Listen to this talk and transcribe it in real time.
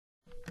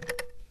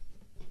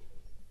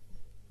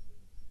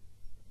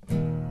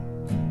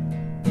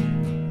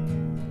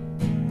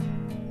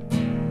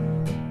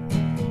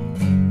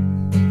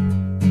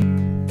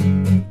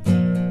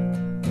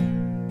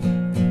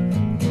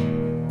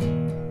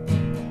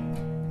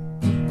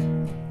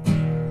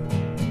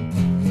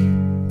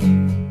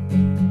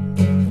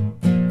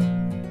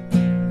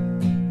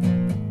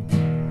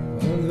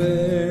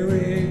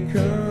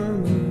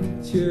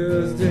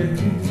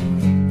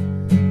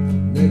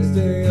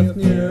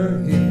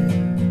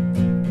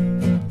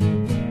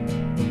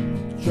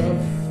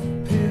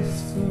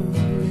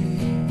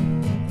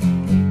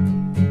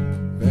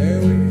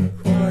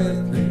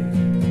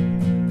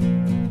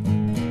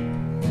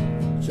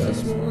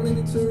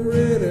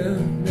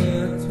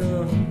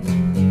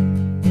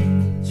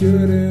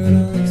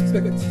couldn't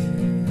expect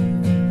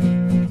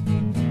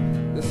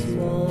this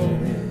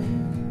morning.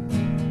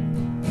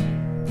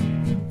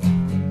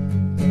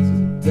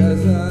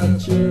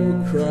 Desert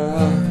you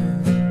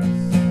cross,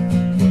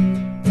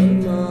 a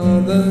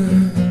mother,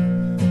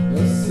 a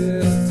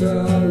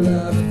sister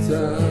left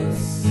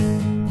us,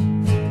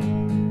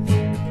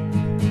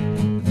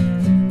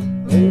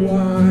 a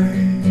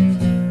wife,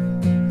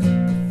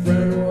 a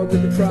friend was the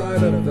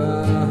pride of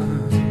us.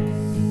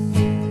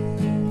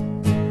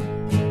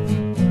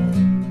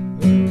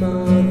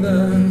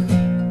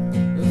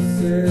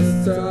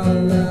 Sister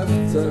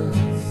left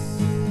us,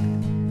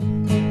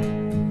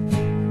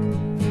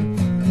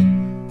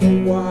 a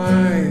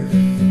wife,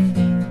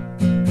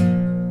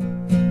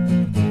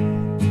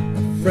 a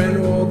friend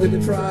all they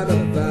tried to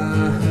buy.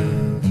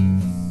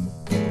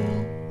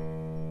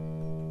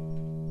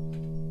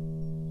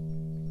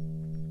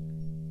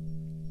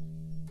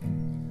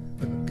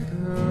 A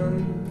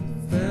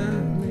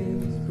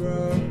family's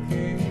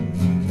broken.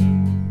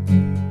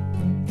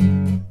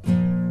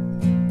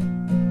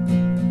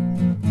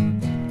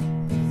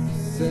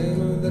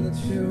 Same of the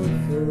truth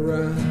for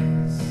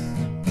us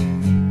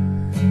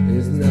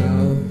is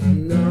now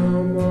no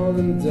more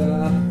than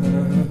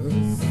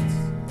dust.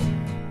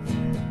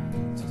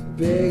 Just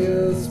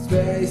bigger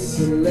space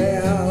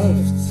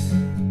left.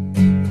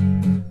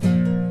 I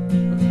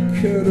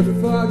couldn't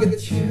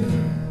forget you.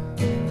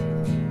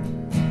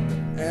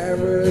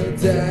 Every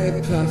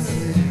day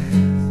passes,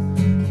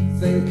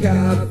 think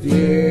of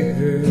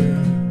you.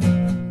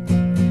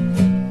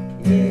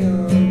 The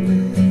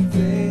only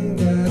thing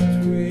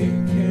we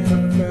can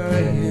offer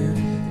you,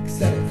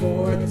 except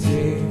for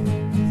tears,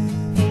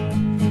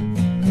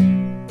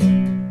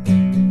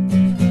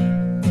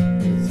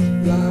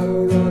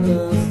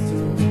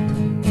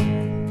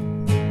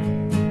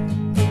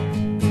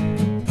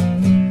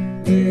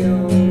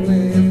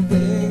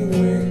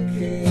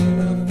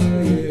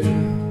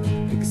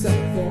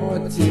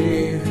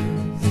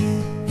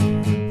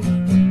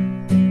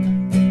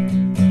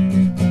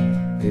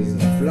 is a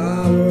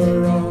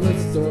flower on a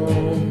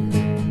stone.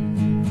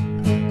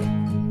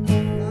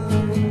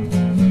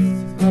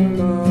 A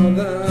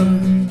mother,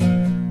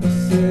 a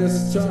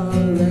sister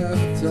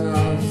left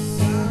us,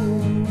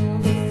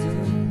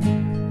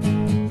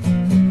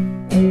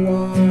 a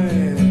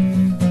wife,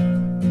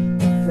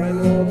 a friend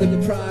all the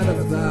pride of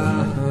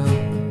that.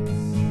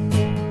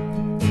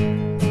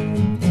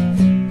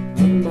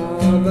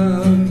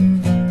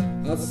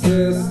 A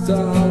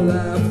sister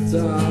left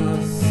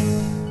us,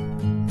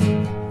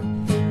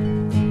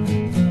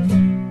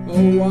 a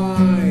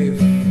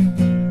wife,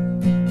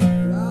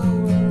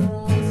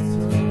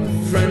 a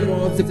friend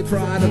was the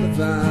pride of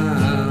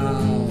that.